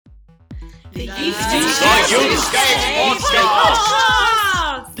The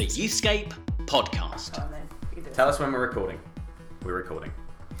Youthscape Podcast. Tell us when we're recording. We're recording.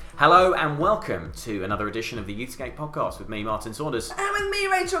 Hello and welcome to another edition of the Youthscape Podcast with me, Martin Saunders. And with me,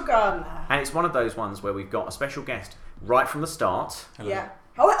 Rachel Gardner. And it's one of those ones where we've got a special guest right from the start. Hello. Yeah.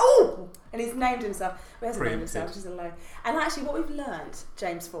 Oh! And he's named himself. Well, he hasn't named himself, which is a low. And actually what we've learned,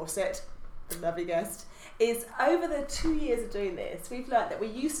 James Fawcett, the lovely guest, is over the 2 years of doing this, we've learnt that we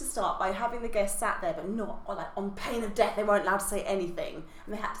used to start by having the guests sat there, but not on pain of death. They weren't allowed to say anything,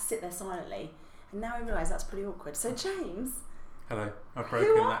 and they had to sit there silently. And now we realise that's pretty awkward. So James, hello, I've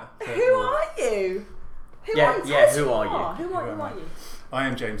broken that. Who are you? Who are you? Who are you? I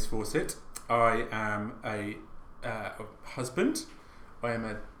am James Fawcett. I am a husband. I am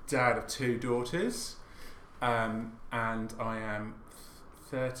a dad of two daughters, and I am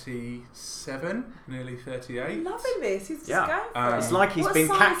 37, nearly 38. Loving this. He's just going for it. It's like he's been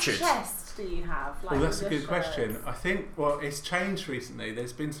captured. What size chest do you have? Well, that's a good question. I think, it's changed recently.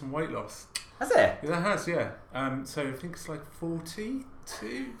 There's been some weight loss. Has there? Yeah, there has, yeah. So I think it's like 40. Is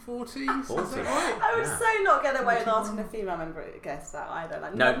that right? I would so not get away with asking a female member guess that either.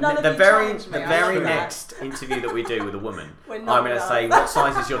 Like, no, none of the you very challenge me. next interview that we do with a woman, I'm not going to say, what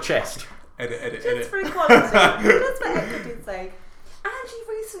size is your chest? Edit. Just for equality. Just for equity's sake. And you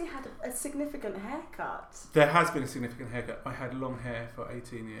recently had a significant haircut. There has been a significant haircut. I had long hair for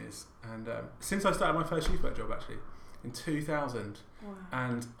 18 years, and since I started my first youth work job, actually, in 2000,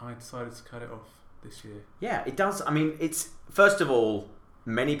 and I decided to cut it off this year. Yeah, it does. I mean, it's, first of all,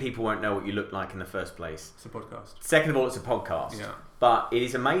 many people won't know what you look like in the first place. It's a podcast. Second of all, it's a podcast. Yeah. But it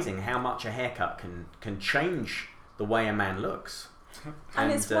is amazing how much a haircut can change the way a man looks.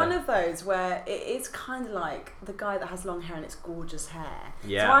 And it's one of those where it is kind of like the guy that has long hair and it's gorgeous hair.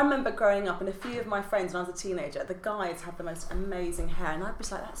 Yeah. So I remember growing up, and a few of my friends when I was a teenager, the guys had the most amazing hair, and I'd be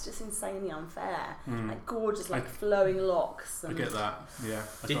like, that's just insanely unfair. Like gorgeous, flowing locks. And I get that. Yeah.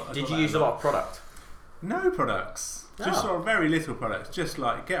 Did you use a lot of product? No products. Just sort of very little products. Just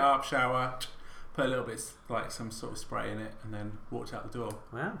like get up, shower, put a little bit like some sort of spray in it, and then walked out the door.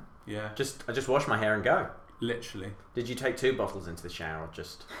 Wow. Yeah. I just wash my hair and go. Literally. Did you take 2 bottles into the shower or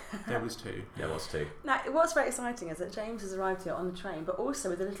just? There was 2. There was 2. Now, what's very exciting is that James has arrived here on the train, but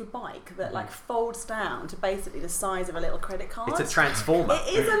also with a little bike that folds down to basically the size of a little credit card. It's a transformer.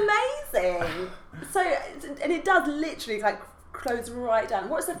 It is amazing. And it does literally close right down.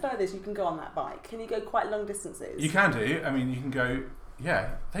 What's the furthest you can go on that bike? Can you go quite long distances? You can do. I mean, you can go.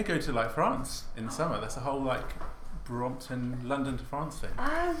 Yeah, they go to France in the summer. That's a whole Brompton, London to France thing.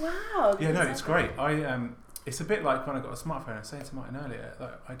 Oh wow! Yeah, no, it's great. It's a bit like when I got a smartphone. I was saying to Martin earlier,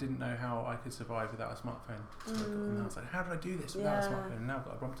 I didn't know how I could survive without a smartphone. And I was like, how do I do this without a smarphone? And now I've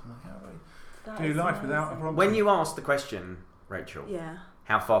got a Brompton. I'm like, how do I do life without a Brompton? When you asked the question, Rachel,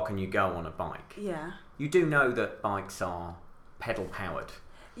 how far can you go on a bike? Yeah. You do know that bikes are pedal powered.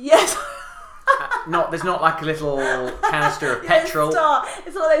 Yes. There's not like a little canister of petrol.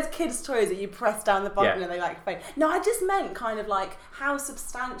 It's one of those kids' toys that you press down the button and they fade. No, I just meant kind of how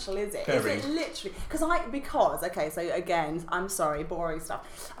substantial is it? Very. Is it literally? So again, I'm sorry, boring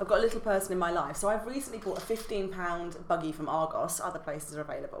stuff. I've got a little person in my life, so I've recently bought a £15 buggy from Argos. Other places are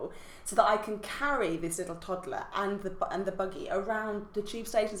available, so that I can carry this little toddler and the buggy around the tube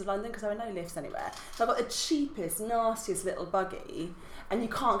stations of London because there are no lifts anywhere. So I've got the cheapest, nastiest little buggy. And you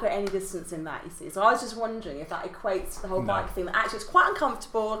can't go any distance in that, you see. So I was just wondering if that equates to the whole bike thing. That actually it's quite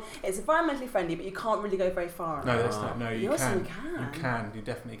uncomfortable, it's environmentally friendly, but you can't really go very far. No, that's not. No, you can. You can. You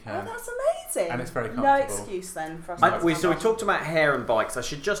definitely can. Oh, that's amazing. And it's very comfortable. No excuse then for us. We talked about hair and bikes. I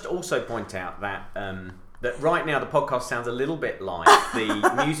should just also point out that that right now the podcast sounds a little bit like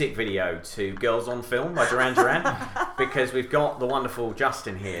the music video to Girls on Film by Duran Duran, because we've got the wonderful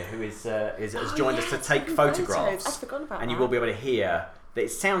Justin here who has joined us to take photographs. I forgot about that. And you will be able to hear that it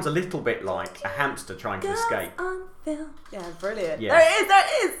sounds a little bit like a hamster trying to escape. On film. Yeah, brilliant. Yeah. There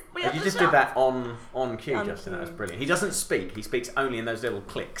it is. You just did that on cue, Justin. That was brilliant. He doesn't speak. He speaks only in those little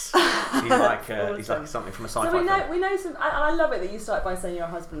clicks. He's like something from a sci-fi film. So we know some. I love it that you started by saying you're a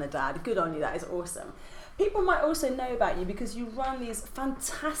husband and a dad. Good on you. That is awesome. People might also know about you because you run these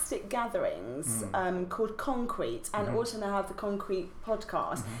fantastic gatherings called Concrete, and also now have the Concrete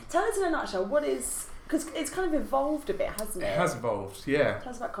podcast. Tell us in a nutshell what is. Because it's kind of evolved a bit, hasn't it? It has evolved, yeah.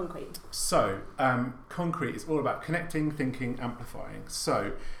 Tell us about Concrete. So, Concrete is all about connecting, thinking, amplifying.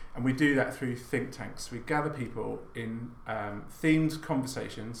 And we do that through think tanks. We gather people in themed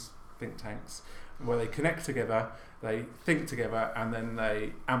conversations, think tanks, where they connect together, they think together, and then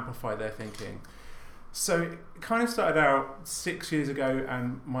they amplify their thinking. So it kind of started out 6 years ago,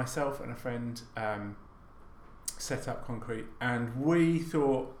 and myself and a friend set up Concrete, and we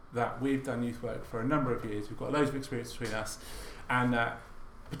thought that we've done youth work for a number of years. We've got loads of experience between us, and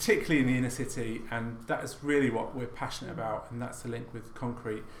particularly in the inner city, and that is really what we're passionate about, and that's the link with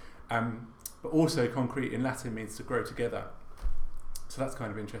Concrete. But also Concrete in Latin means to grow together. So that's kind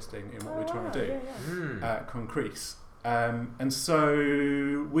of interesting in what we're trying to do. Concrete. And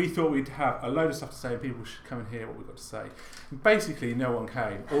so we thought we'd have a load of stuff to say and people should come and hear what we've got to say. And basically no one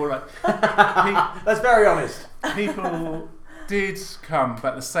came. Or like that's very honest. People did come,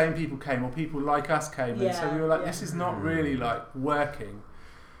 but the same people came, or people like us came, and so we were like, this is not really like working.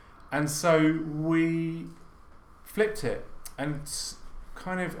 And so we flipped it, and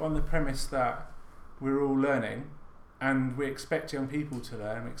kind of on the premise that we're all learning, and we expect young people to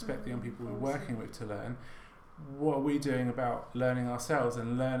learn, we expect the young people we're working with to learn. What are we doing about learning ourselves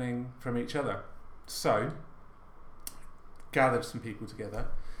and learning from each other? So, gathered some people together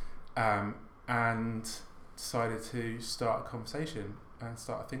and decided to start a conversation and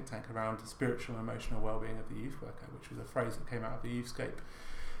start a think tank around the spiritual and emotional well-being of the youth worker, which was a phrase that came out of the Youthscape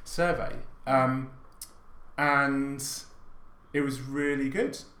survey. And it was really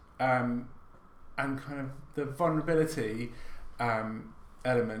good. And kind of the vulnerability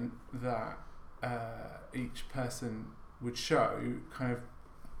element that each person would show kind of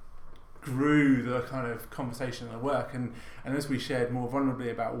grew the kind of conversation and the work, and as we shared more vulnerably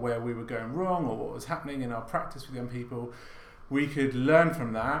about where we were going wrong or what was happening in our practice with young people, we could learn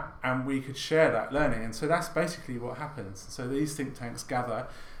from that and we could share that learning. And so that's basically what happens. So these think tanks gather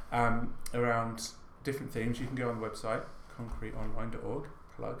around different themes. You can go on the website concreteonline.org,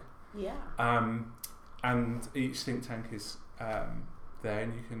 plug. And each think tank is there,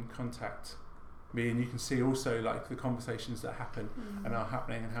 and you can contact me, and you can see also like the conversations that happen and are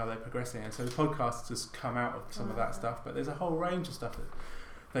happening and how they're progressing. And so the podcasts just come out of some of that stuff, but there's a whole range of stuff that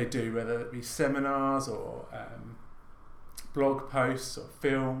they do, whether it be seminars or blog posts or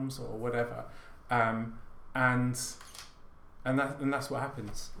films or whatever, and that's what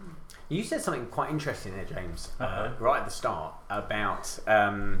happens. You said something quite interesting there, James, right at the start about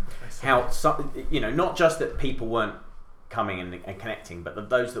how not just that people weren't coming and connecting, but that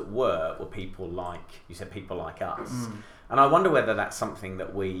those that were people like you said, people like us. And I wonder whether that's something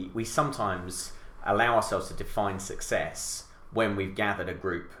that we sometimes allow ourselves to define success when we've gathered a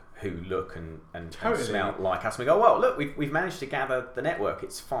group who look and smell like us. And we go, well, look, we've managed to gather the network,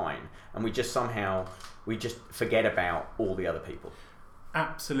 it's fine, and we just forget about all the other people.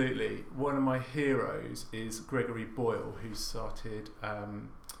 Absolutely. One of my heroes is Gregory Boyle, who started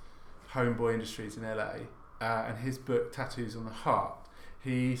Homeboy Industries in LA. And his book, Tattoos on the Heart,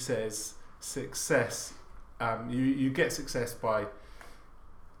 he says success, you get success by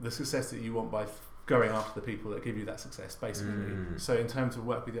the success that you want by going after the people that give you that success, basically. So in terms of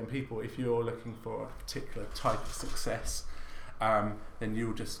work with young people, if you're looking for a particular type of success, then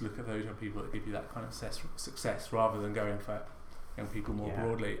you'll just look at those young people that give you that kind of success rather than going for young people more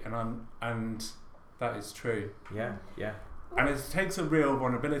broadly. And that is true. Yeah. And it takes a real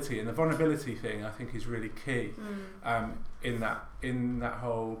vulnerability, and the vulnerability thing I think is really key in that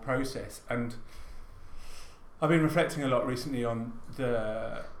whole process. And I've been reflecting a lot recently on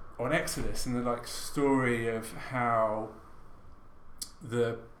Exodus and the story of how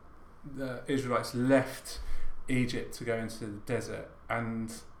the Israelites left Egypt to go into the desert,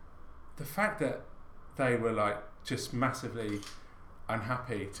 and the fact that they were just massively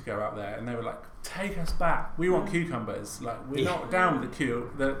unhappy to go out there, and they were like, take us back, we want cucumbers, we're not down with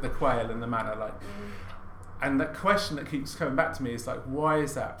the quail and the manna, and that question that keeps coming back to me is why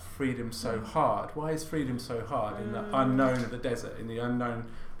is that freedom so hard? Why is freedom so hard in the unknown of the desert, in the unknown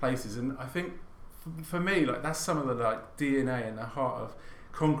places? And I think for me, that's some of the DNA and the heart of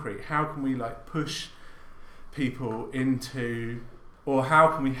Concrete. How can we push people into, or how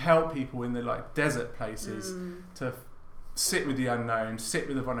can we help people in the desert places to sit with the unknown, sit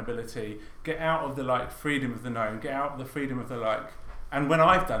with the vulnerability, get out of the freedom of the known, get out of the freedom of the and when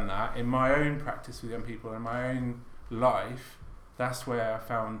I've done that in my own practice with young people in my own life, that's where I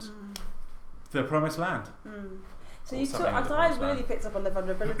found the promised land. So I really picked up on the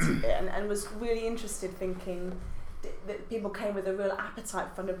vulnerability bit and was really interested, thinking that people came with a real appetite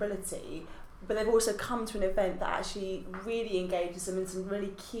for vulnerability, but they've also come to an event that actually really engages them in some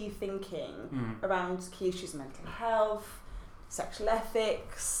really key thinking around key issues of mental health, sexual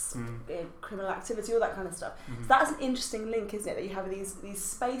ethics, criminal activity, all that kind of stuff. So that's an interesting link, isn't it? That you have these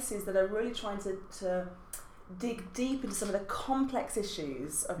spaces that are really trying to dig deep into some of the complex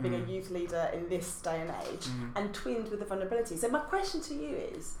issues of being a youth leader in this day and age, and twinned with the vulnerability. So my question to you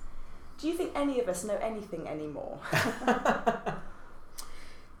is, do you think any of us know anything anymore?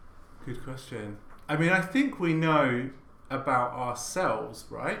 Good question. I mean, I think we know about ourselves,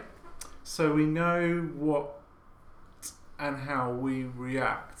 right? So we know what and how we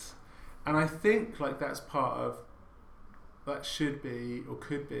react. And I think like that should be or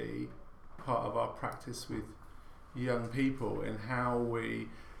could be part of our practice with young people, in how we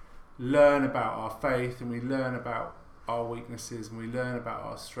learn about our faith and we learn about our weaknesses and we learn about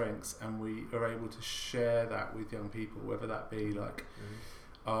our strengths, and we are able to share that with young people, whether that be like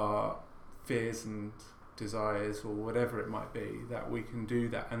our fears and desires or whatever it might be, that we can do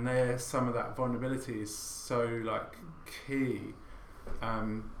that. And there, some of that vulnerability is so like key.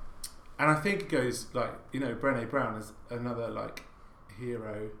 And I think it goes like, you know, Brené Brown is another like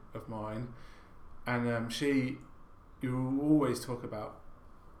hero of mine, and you always talk about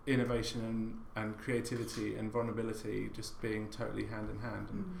innovation and creativity and vulnerability just being totally hand in hand,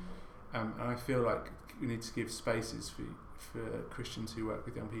 and I feel like we need to give spaces for Christians who work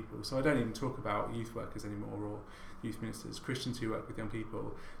with young people. So I don't even talk about youth workers anymore or youth ministers, Christians who work with young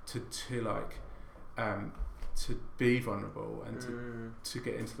people to be vulnerable and to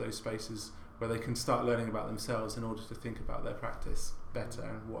get into those spaces where they can start learning about themselves in order to think about their practice better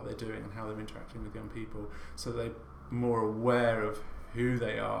and what they're doing and how they're interacting with young people, so they're more aware of who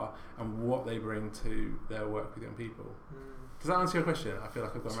they are and what they bring to their work with young people. Does that answer your question? I feel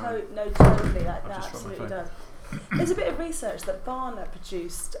like I've gone around. No, totally. That absolutely does. There's a bit of research that Barna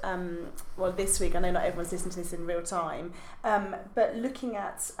produced, this week. I know not everyone's listening to this in real time, but looking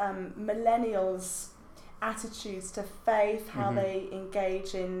at millennials' attitudes to faith, how they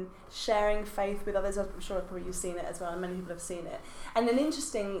engage in sharing faith with others. I'm sure probably you've seen it as well, and many people have seen it. And an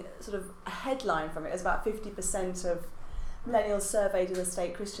interesting sort of headline from it is about 50% of millennials surveyed in the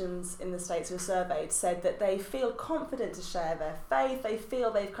state, Christians in the States who were surveyed, said that they feel confident to share their faith. They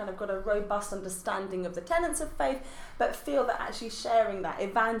feel they've kind of got a robust understanding of the tenets of faith, but feel that actually sharing that,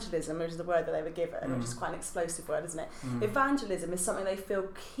 evangelism, which is the word that they were given, which is quite an explosive word, isn't it? Evangelism is something they feel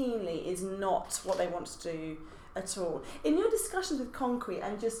keenly is not what they want to do at all. In your discussions with Concrete,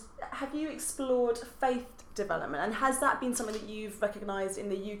 and just have you explored faith development, and has that been something that you've recognised in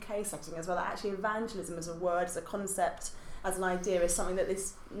the UK setting as well, that actually evangelism as a word, as a concept, as an idea, is something that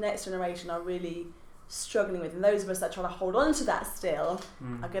this next generation are really struggling with, and those of us that try to hold on to that still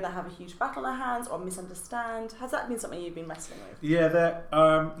are going to have a huge battle on our hands or misunderstand? Has that been something you've been wrestling with?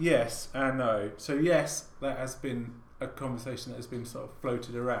 Yeah, yes and no. So yes, that has been a conversation that has been sort of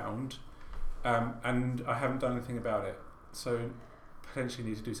floated around, and I haven't done anything about it, so potentially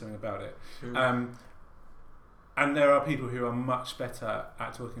need to do something about it. And there are people who are much better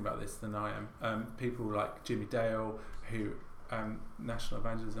at talking about this than I am. People like Jimmy Dale, who National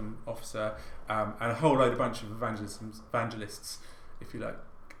Evangelism Officer, and a whole bunch of evangelists, if you like.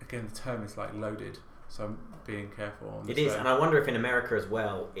 Again, the term is like loaded, so I'm being careful on this. It is, and I wonder if in America as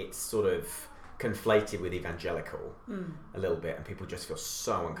well, it's sort of conflated with evangelical a little bit, and people just feel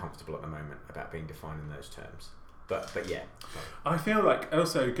so uncomfortable at the moment about being defined in those terms. But yeah. I feel like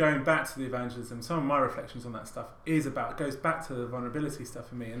also going back to the evangelism, some of my reflections on that stuff goes back to the vulnerability stuff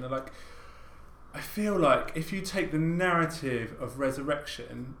for me, and they're like, I feel like if you take the narrative of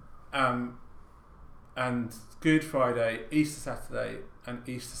resurrection and Good Friday, Easter Saturday and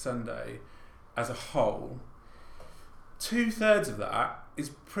Easter Sunday as a whole, 2/3 of that is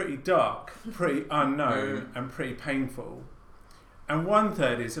pretty dark, pretty unknown and pretty painful, and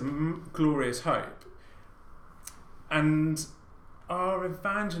 1/3 is a glorious hope. And our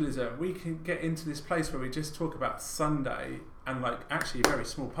evangelism, we can get into this place where we just talk about Sunday, and like actually a very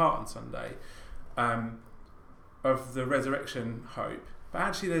small part on Sunday, of the resurrection hope. But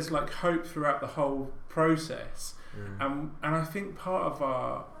actually there's like hope throughout the whole process. And I think part of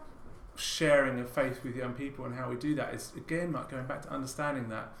our sharing of faith with young people and how we do that is, again, like going back to understanding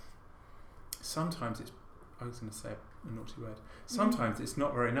that sometimes it's, I was going to say a naughty word, sometimes it's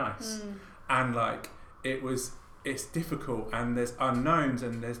not very nice. And like it's difficult, and there's unknowns,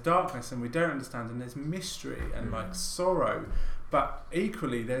 and there's darkness, and we don't understand, and there's mystery and like sorrow, but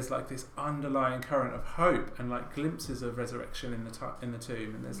equally there's like this underlying current of hope and like glimpses of resurrection in the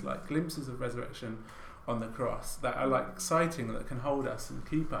tomb, and there's like glimpses of resurrection on the cross that are like exciting, that can hold us and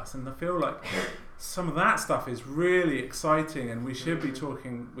keep us. And I feel like some of that stuff is really exciting, and we should be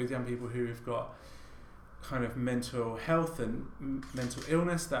talking with young people who have got kind of mental health and mental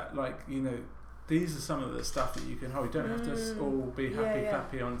illness, that like, you know, these are some of the stuff that you can hold. You don't have to all be happy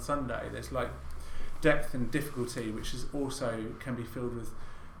clappy on Sunday. There's like depth and difficulty, which is also can be filled with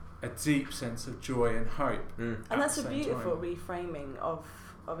a deep sense of joy and hope. And that's a beautiful reframing of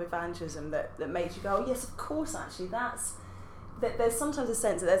evangelism that makes you go, oh, yes, of course, actually there's sometimes a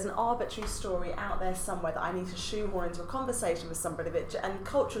sense that there's an arbitrary story out there somewhere that I need to shoehorn into a conversation with somebody and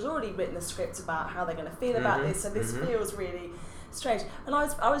culture's already written the script about how they're going to feel about this, so this feels really strange. And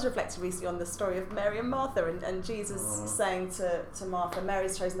I was reflecting recently on the story of Mary and Martha and Jesus saying to Martha,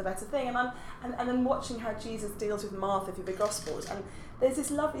 Mary's chosen the better thing, and then watching how Jesus deals with Martha through the Gospels, and there's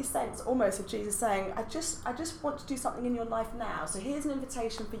this lovely sense almost of Jesus saying, I just want to do something in your life now, so here's an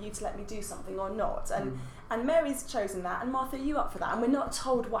invitation for you to let me do something or not. And Mary's chosen that, and Martha, are you up for that? And we're not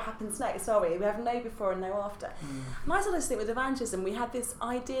told what happens next, are we? We have no before and no after. And I sometimes think with evangelism, we have this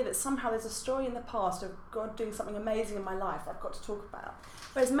idea that somehow there's a story in the past of God doing something amazing in my life that I've got to talk about.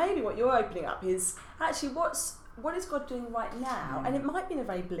 Whereas maybe what you're opening up is actually what is God doing right now? And it might be in a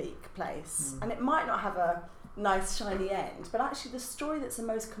very bleak place, and it might not have a nice shiny end, but actually the story that's the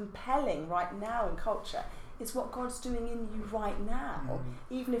most compelling right now in culture is what God's doing in you right now,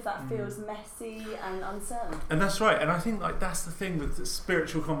 even if that feels messy and uncertain. And that's right, and I think like that's the thing with the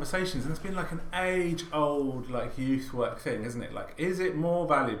spiritual conversations, and it's been like an age-old like youth work thing, isn't it? Like, is it more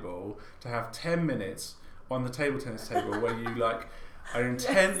valuable to have 10 minutes on the table tennis table where you like are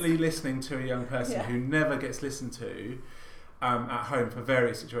intently listening to a young person who never gets listened to at home for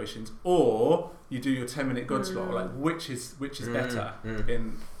various situations, or you do your 10-minute God slot, like which is better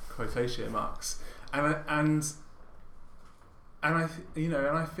in quotation marks, and I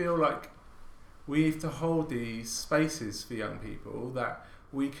feel like we have to hold these spaces for young people that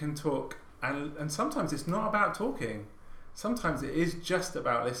we can talk, and sometimes it's not about talking, sometimes it is just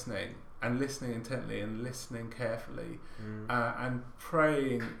about listening and listening intently and listening carefully, and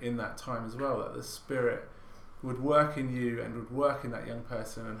praying in that time as well that the Spirit would work in you and would work in that young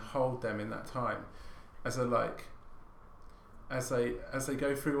person and hold them in that time as they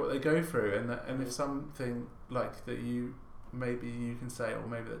go through what they go through, and if something like that you can say, or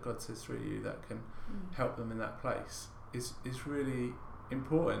maybe that God says through you that can help them in that place is really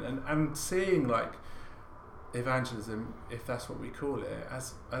important, and seeing like evangelism, if that's what we call it,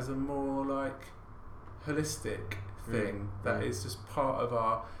 as a more like holistic thing that is just part of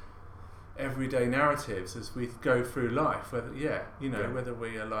our everyday narratives as we go through life, whether whether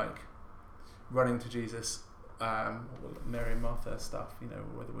we are like running to Jesus, Mary and Martha stuff,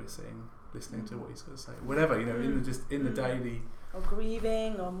 whether we're listening to what he's going to say, whatever, in the daily, or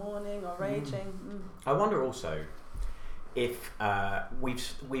grieving or mourning or raging. I wonder also if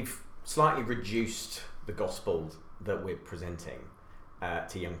we've slightly reduced the gospel that we're presenting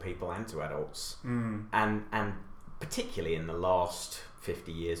to young people and to adults, and particularly in the last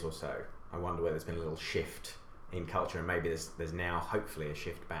 50 years or so. I wonder whether there's been a little shift in culture, and maybe there's now hopefully a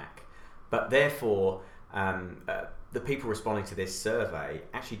shift back. But therefore, the people responding to this survey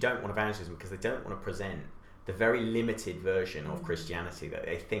actually don't want evangelism because they don't want to present the very limited version of Christianity that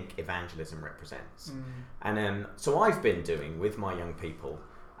they think evangelism represents. And so I've been doing with my young people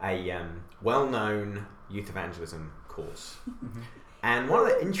a well-known youth evangelism course. And one of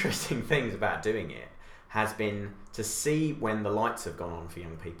the interesting things about doing it has been to see when the lights have gone on for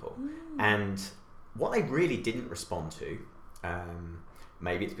young people. And what they really didn't respond to,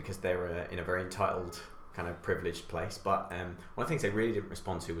 maybe it's because they're in a very entitled kind of privileged place, but one of the things they really didn't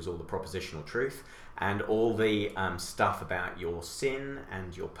respond to was all the propositional truth and all the stuff about your sin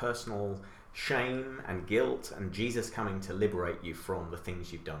and your personal shame and guilt and Jesus coming to liberate you from the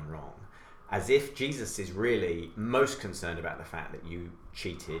things you've done wrong. As if Jesus is really most concerned about the fact that you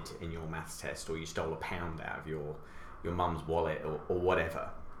cheated in your maths test, or you stole £1 out of your mum's wallet, or whatever.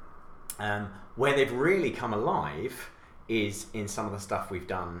 Where they've really come alive is in some of the stuff we've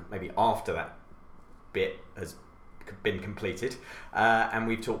done maybe after that bit has been completed, and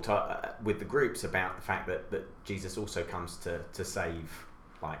we've talked with the groups about the fact that Jesus also comes to save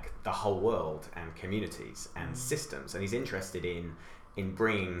like the whole world and communities and systems, and he's interested in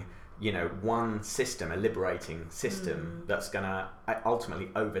bringing one system, a liberating system that's going to ultimately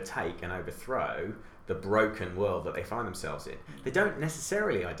overtake and overthrow the broken world that they find themselves in. They don't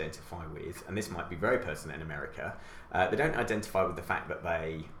necessarily identify with, and this might be very personal in America, they don't identify with the fact that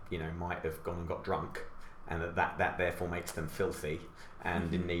they might have gone and got drunk, and that therefore makes them filthy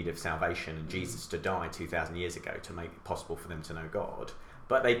and in need of salvation, and Jesus to die 2,000 years ago to make it possible for them to know God.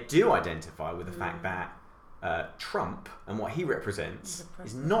 But they do identify with the fact that Trump and what he represents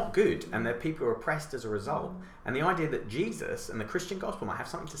is not good, and that people are oppressed as a result. And the idea that Jesus and the Christian gospel might have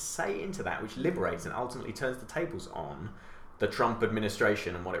something to say into that, which liberates and ultimately turns the tables on the Trump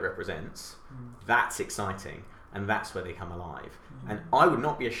administration and what it represents, that's exciting, and that's where they come alive. And I would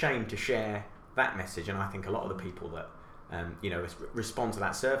not be ashamed to share that message, and I think a lot of the people that respond to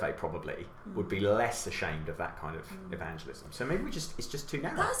that survey probably would be less ashamed of that kind of evangelism. So maybe it's just too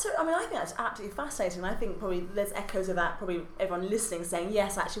narrow. I think that's absolutely fascinating. I think probably there's echoes of that. Probably everyone listening saying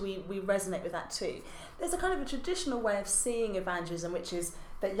yes, actually we resonate with that too. There's a kind of a traditional way of seeing evangelism, which is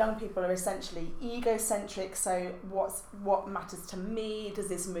that young people are essentially egocentric. So what matters to me? Does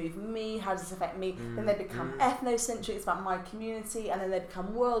this move me? How does this affect me? Then they become ethnocentric. It's about my community, and then they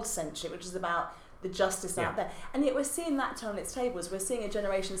become world-centric, which is about the justice out there. And yet we're seeing that turn on its tables. We're seeing a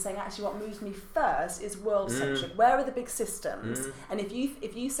generation saying, actually, what moves me first is world-centric. Where are the big systems? And if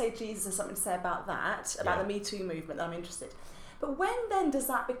you say Jesus has something to say about that, about the Me Too movement, then I'm interested. But when then does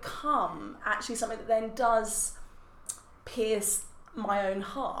that become actually something that then does pierce my own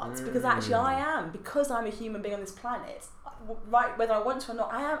heart? Because actually because I'm a human being on this planet, right, whether I want to or not,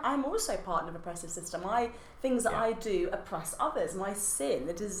 I'm also part of an oppressive system. Things that I do oppress others. My sin,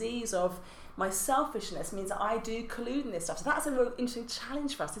 the disease of my selfishness means that I do collude in this stuff. So that's a real interesting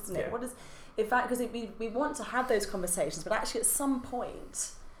challenge for us, isn't it? What is, in fact, because we want to have those conversations, but actually at some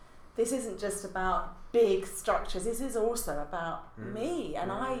point, this isn't just about big structures. This is also about me,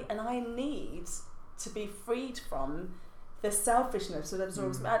 and I need to be freed from the selfishness that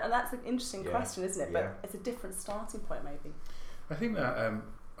absorbs me. And that's an interesting question, isn't it? But it's a different starting point, maybe. I think that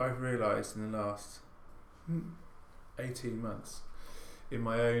I've realised in the last 18 months in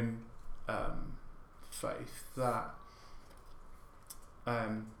my own faith that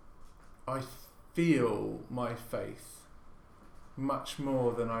I feel my faith much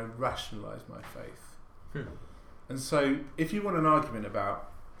more than I rationalise my faith. And so if you want an argument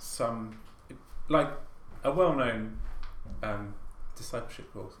about like a well-known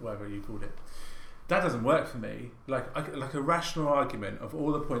discipleship course, whatever you called it, that doesn't work for me. Like a rational argument of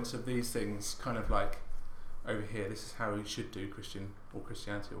all the points of these things, kind of like over here, this is how we should do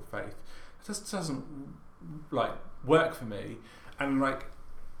Christianity or faith. It just doesn't like work for me. And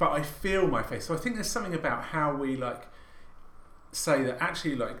but I feel my faith. So I think there's something about how we say that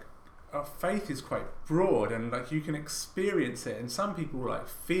actually our faith is quite broad, and you can experience it, and some people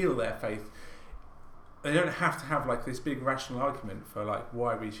feel their faith. They don't have to have this big rational argument for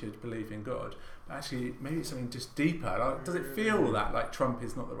why we should believe in God, but actually maybe it's something just deeper. Does it feel that Trump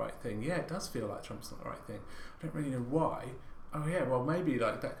is not the right thing? Yeah, it does feel like Trump's not the right thing. I don't really know why. Oh yeah, well maybe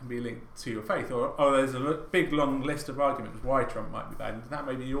that can be linked to your faith, or there's a big long list of arguments why Trump might be bad, and that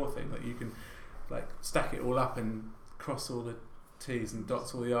may be your thing, that you can stack it all up and cross all the T's and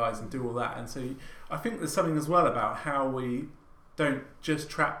dots all the I's and do all that. And so I think there's something as well about how we don't just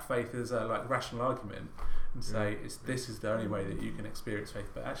trap faith as a rational argument and say this is the only way that you can experience faith,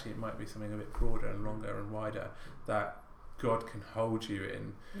 but actually it might be something a bit broader and longer and wider that God can hold you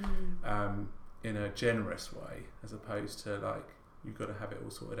in a generous way, as opposed to you've got to have it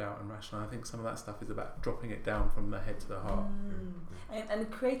all sorted out and rational. I think some of that stuff is about dropping it down from the head to the heart.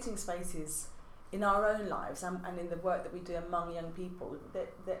 And creating spaces in our own lives and in the work that we do among young people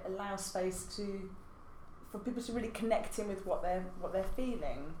that allow space for people to really connect in with what they're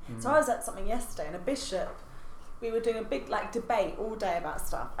feeling. So I was at something yesterday, and a bishop, we were doing a big debate all day about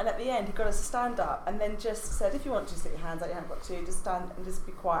stuff, and at the end he got us to stand up and then just said, if you want to stick your hands out, you haven't got to, just stand and just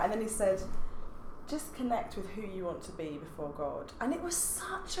be quiet. And then he said, just connect with who you want to be before God. And it was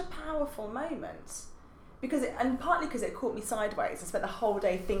such a powerful moment, partly because it caught me sideways. I spent the whole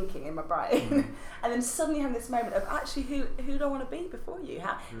day thinking in my brain, and then suddenly having this moment of actually who do I want to be before you?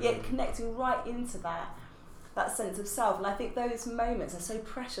 Yet connecting right into that sense of self. And I think those moments are so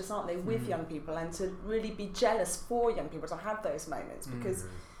precious, aren't they, with young people, and to really be jealous for young people to have those moments, because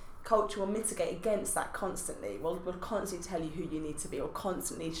culture will mitigate against that constantly. We'll constantly tell you who you need to be, or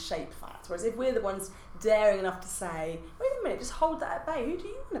constantly shape that. Whereas if we're the ones daring enough to say, wait a minute, just hold that at bay, who do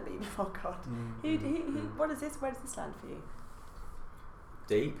you want to be before God? Who, what is this? Where does this land for you?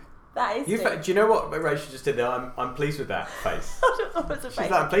 Deep. That is deep. Do you know what Rachel just did there? I'm pleased with that face.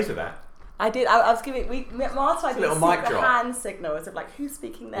 She's I'm pleased with that. I did. I was giving. Marta, I did a mic drop. Hand signals of who's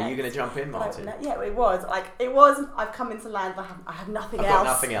speaking next. Are you going to jump in, Martin? Yeah, it was. It was. I've come into land. I have nothing else. Got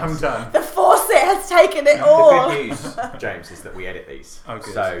nothing else. I'm done. The faucet has taken it all. The good news, James, is that we edit these. Oh,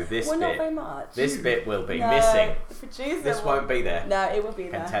 good. So this well, bit, not very much. This bit will be missing. The producer. This won't be there. No, it will be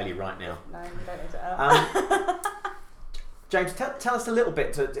there. I can tell you right now. No, we don't edit it out. James, tell us a little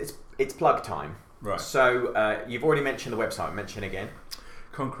bit. It's plug time. Right. So you've already mentioned the website. Mention again.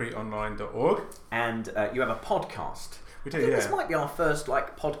 concreteonline.org, and you have a podcast. We do, I think this might be our first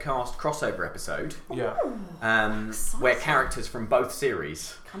podcast crossover episode. Yeah. Where characters from both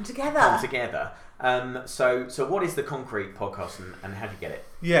series come together. So what is the Concrete podcast, and how do you get it?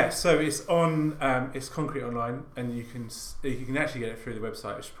 Yeah, so it's on it's Concrete Online, and you can actually get it through the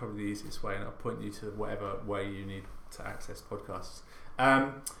website, which is probably the easiest way, and I'll point you to whatever way you need to access podcasts.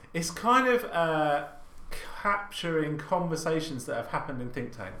 It's kind of capturing conversations that have happened in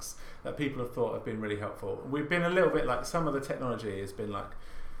think tanks that people have thought have been really helpful. We've been a little bit like, some of the technology has been like,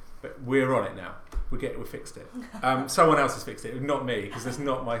 but we're on it now. We fixed it. Someone else has fixed it, not me, because it's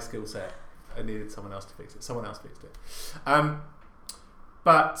not my skill set. I needed someone else to fix it. Someone else fixed it.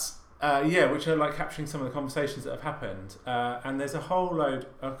 Which are like capturing some of the conversations that have happened. And there's a whole load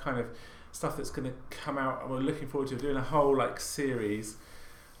of kind of stuff that's going to come out. We're looking forward to doing a whole like series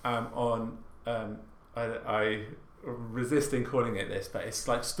on. I resisting calling it this, but it's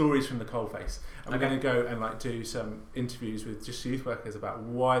like stories from the coalface. And we're going to go and like do some interviews with just youth workers about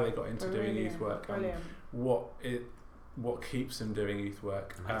why they got into doing youth work and what keeps them doing youth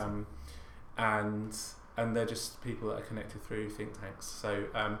work. And they're just people that are connected through think tanks. So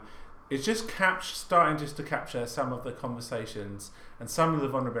it's just starting to capture some of the conversations and some of the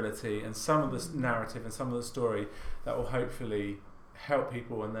vulnerability and some of the narrative and some of the story that will hopefully help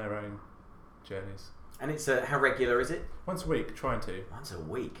people on their own journeys. And it's how regular is it? Once a week, trying to. Once a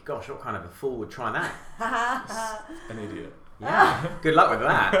week? Gosh, what kind of a fool would try that? An idiot. Yeah. Good luck with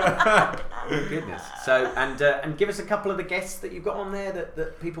that. Goodness. So, and give us a couple of the guests that you've got on there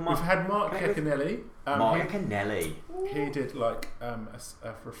that people might. We've had Mark Iaconelli. Mark Iaconelli. He did like a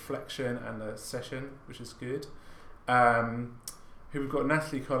reflection and a session, which is good. Who we've got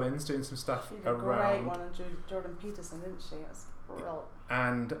Natalie Collins doing some stuff she did a great one on Jordan Peterson, didn't she? It was brilliant.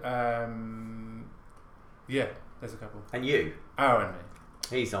 And there's a couple. And you? Oh, and me.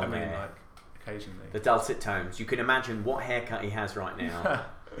 He's on there. Like occasionally. The dulcet tones. You can imagine what haircut he has right now.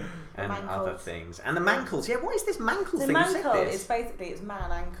 And other things. And the mankles. Yeah, what is this mankle thing? The mankle is basically, it's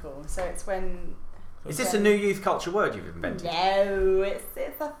man ankle. So it's when... Is this a new youth culture word you've invented? No,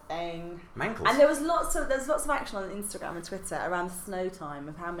 it's a thing. Mankles. And there's lots of action on Instagram and Twitter around snow time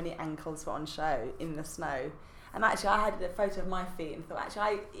of how many ankles were on show in the snow. And actually, I had a photo of my feet and thought,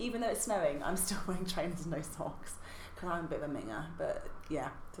 even though it's snowing, I'm still wearing trainers and no socks because I'm a bit of a minger. But yeah,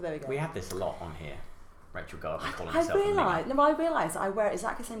 so there we go. We have this a lot on here. Rachel Garden calling I herself a minger. I realised I wear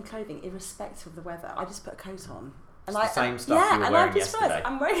exactly the same clothing irrespective of the weather. I just put a coat on. And it's the same stuff you were wearing yesterday.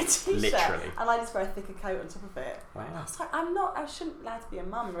 I'm wearing a t-shirt. Literally. And I just wear a thicker coat on top of it. Wow. I was like, I shouldn't allowed to be a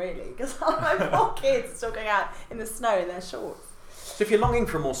mum really, because my poor kids are still going out in the snow in their shorts. So if you're longing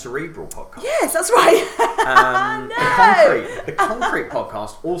for a more cerebral podcast, yes, that's right. the Concrete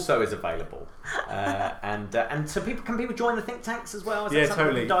podcast also is available, and so can people join the think tanks as well? Is that something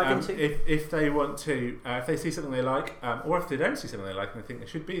totally. To dive into? If they want to, if they see something they like, or if they don't see something they like and they think they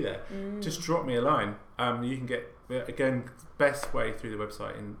should be there, just drop me a line. You can get again best way through the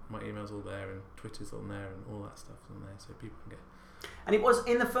website, and my email's all there, and Twitter's on there, and all that stuff's on there, so people can get. And it was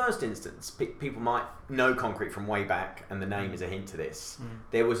in the first instance, people might know Concrete from way back, and the name is a hint to this.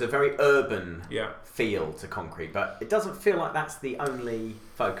 There was a very urban feel to Concrete, but it doesn't feel like that's the only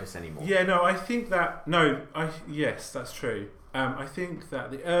focus anymore. Yeah, no, I think that yes, that's true. I think that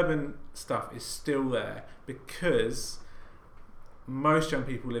the urban stuff is still there because most young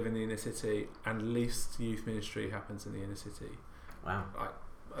people live in the inner city, and least youth ministry happens in the inner city. Wow,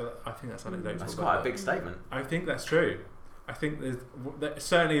 I think that's anecdotal. That's quite a big statement. I think that's true. I think there's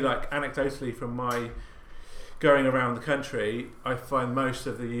certainly, like anecdotally from my going around the country, I find most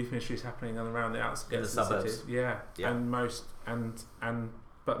of the youth ministries happening around the outskirts in the suburbs. Cities. Yeah,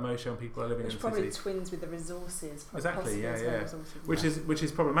 but most young people are living in the probably cities. Twins with the resources. Exactly, which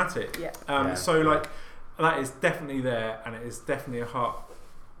is problematic. Yeah. Like that is definitely there, and it is definitely a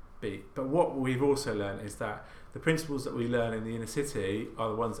heartbeat. But what we've also learned is that the principles that we learn in the inner city are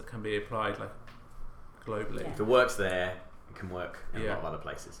the ones that can be applied like globally. If it works there, it can work in a lot of other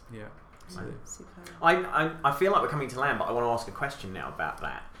places. Yeah. I feel like we're coming to land, but I want to ask a question now about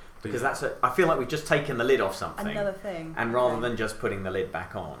that, because I feel like we've just taken the lid off something. Another thing. And rather than just putting the lid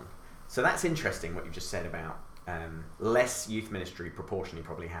back on. So that's interesting what you've just said about less youth ministry proportionally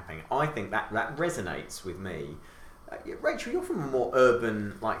probably happening. I think that resonates with me. Rachel, you're from a more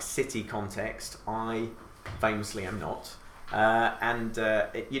urban, like city context. I famously am not.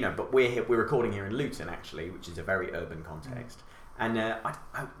 But we're recording here in Luton actually, which is a very urban context. And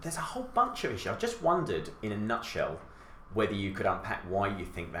there's a whole bunch of issues. I just wondered, in a nutshell, whether you could unpack why you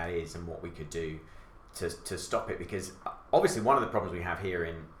think that is and what we could do to stop it. Because obviously one of the problems we have here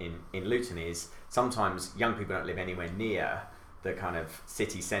in Luton is sometimes young people don't live anywhere near the kind of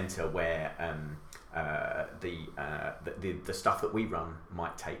city centre where the stuff that we run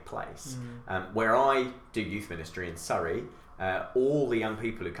might take place. Where I do youth ministry in Surrey, all the young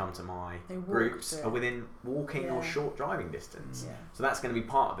people who come to my groups are within walking or short driving distance. So that's going to be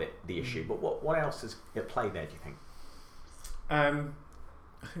part of the issue. But what else is at play there, do you think?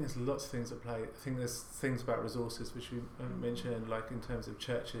 I think there's lots of things at play. I think there's things about resources which we mentioned, like in terms of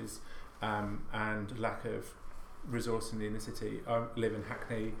churches and lack of resource in the inner city. I live in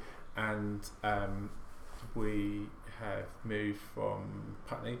Hackney, and we have moved from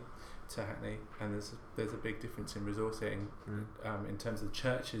Putney to Hackney, and there's a big difference in resourcing in terms of the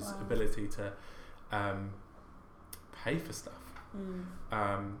church's ability to pay for stuff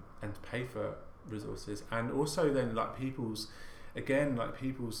and pay for resources, and also then like people's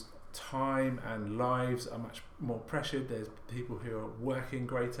time and lives are much more pressured. There's people who are working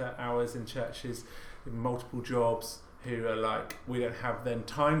greater hours in churches with multiple jobs who are like, we don't have then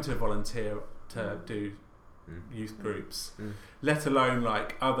time to volunteer to do youth groups, let alone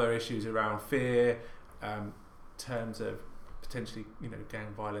like other issues around fear, terms of potentially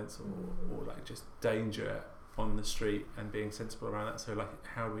gang violence or like just danger on the street, and being sensible around that. So like,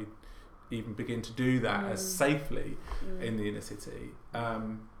 how do we even begin to do that as safely in the inner city?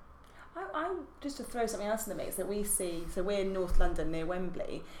 I just to throw something else in the mix that we see, so we're in North London near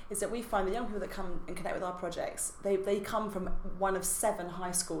Wembley, is that we find the young people that come and connect with our projects, they come from one of 7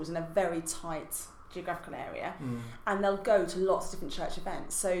 high schools in a very tight geographical area, and they'll go to lots of different church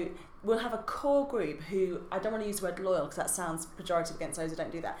events. So we'll have a core group who, I don't want to use the word loyal because that sounds pejorative against those who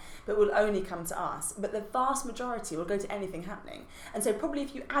don't do that, but will only come to us. But the vast majority will go to anything happening. And so probably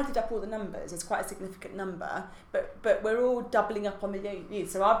if you added up all the numbers, it's quite a significant number, but we're all doubling up on the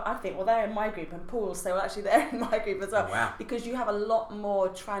youth. So I think, well, they're in my group, and Paul will say, well, actually they're in my group as well. Oh, wow. Because you have a lot more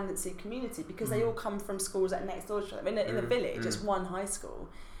transient community, because they all come from schools that are next door to each other. In a village, it's one high school,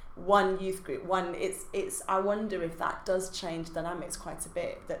 one youth group, it's I wonder if that does change dynamics quite a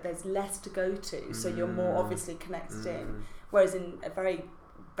bit, that there's less to go to, so you're more obviously connected in, whereas in a very,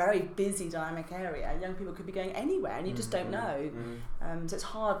 very busy dynamic area, young people could be going anywhere and you just don't know. So it's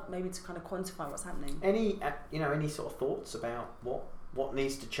hard maybe to kind of quantify what's happening. Any sort of thoughts about what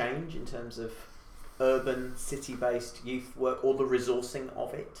needs to change in terms of urban, city-based youth work, or the resourcing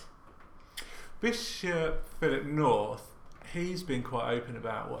of it? Bishop Philip North, he's been quite open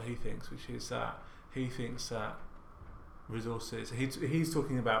about what he thinks, which is that he thinks that resources, he's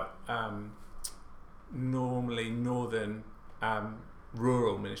talking about normally northern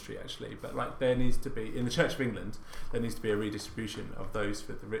rural ministry actually, but like there needs to be, in the Church of England, there needs to be a redistribution of those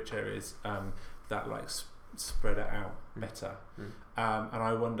for the rich areas that like spread it out better. And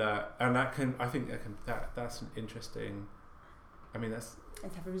I wonder, and that's an interesting, I mean that's...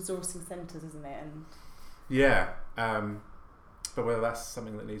 It's have a resourcing centres, isn't it? And yeah, but whether that's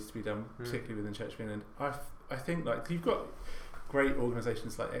something that needs to be done, particularly within Church of England, I think like you've got great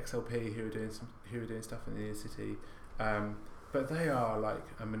organisations like XLP who are doing stuff in the inner city, but they are like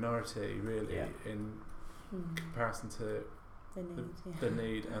a minority really in comparison to the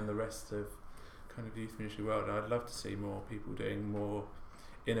need and the rest of kind of youth ministry world. And I'd love to see more people doing more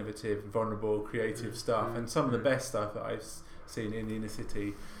innovative, vulnerable, creative stuff, and some of the best stuff that I've seen in the inner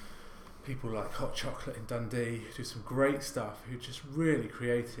city. People like Hot Chocolate in Dundee who do some great stuff, who are just really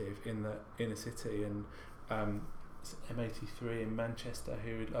creative in the inner city, and M83 in Manchester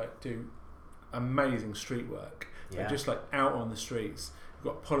who would like do amazing street work. They're just like out on the streets.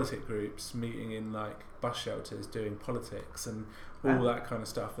 We've got politic groups meeting in like bus shelters doing politics and all that kind of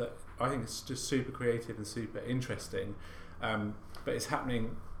stuff that I think is just super creative and super interesting, but it's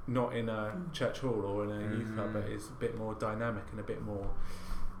happening not in a church hall or in a youth club, but it's a bit more dynamic and a bit more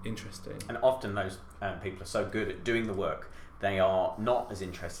interesting. And often those people are so good at doing the work, they are not as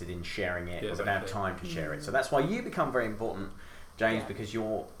interested in sharing it, or don't have time to share it. So that's why you become very important, James, because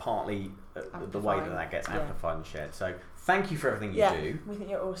you're partly the way that gets amplified and shared. So thank you for everything you do. We think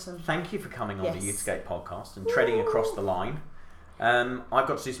you're awesome. Thank you for coming on the Youthscape podcast and treading across the line. I've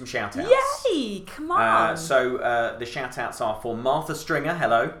got to do some shout outs. Yay! Come on! So the shout outs are for Martha Stringer,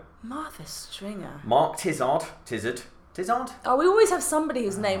 hello. Martha Stringer. Mark Tizard. Oh, we always have somebody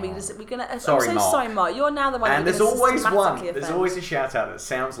whose name we're gonna. Sorry, I'm so Mark. sorry, Mark. You're now the one. And there's always a shout out that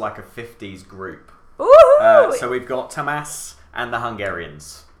sounds like a 50s group. Woohoo! So we've got Tamas and the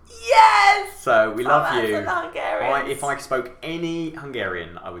Hungarians. Yes. So we love Tamas you. and the Hungarians. If I spoke any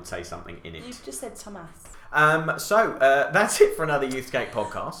Hungarian, I would say something in it. You've just said Tamas. So that's it for another Youthscape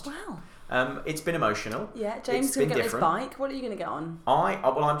podcast. Wow. It's been emotional. Yeah, James is going to get his bike. What are you going to get on?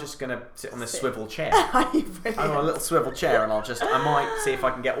 I'm just going to sit on this swivel chair. I'm on a little swivel chair, and I might see if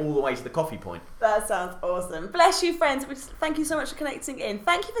I can get all the way to the coffee point. That sounds awesome. Bless you, friends. Thank you so much for connecting in.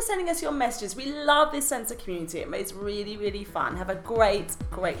 Thank you for sending us your messages. We love this sense of community. It's really, really fun. Have a great,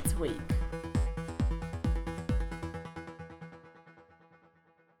 great week.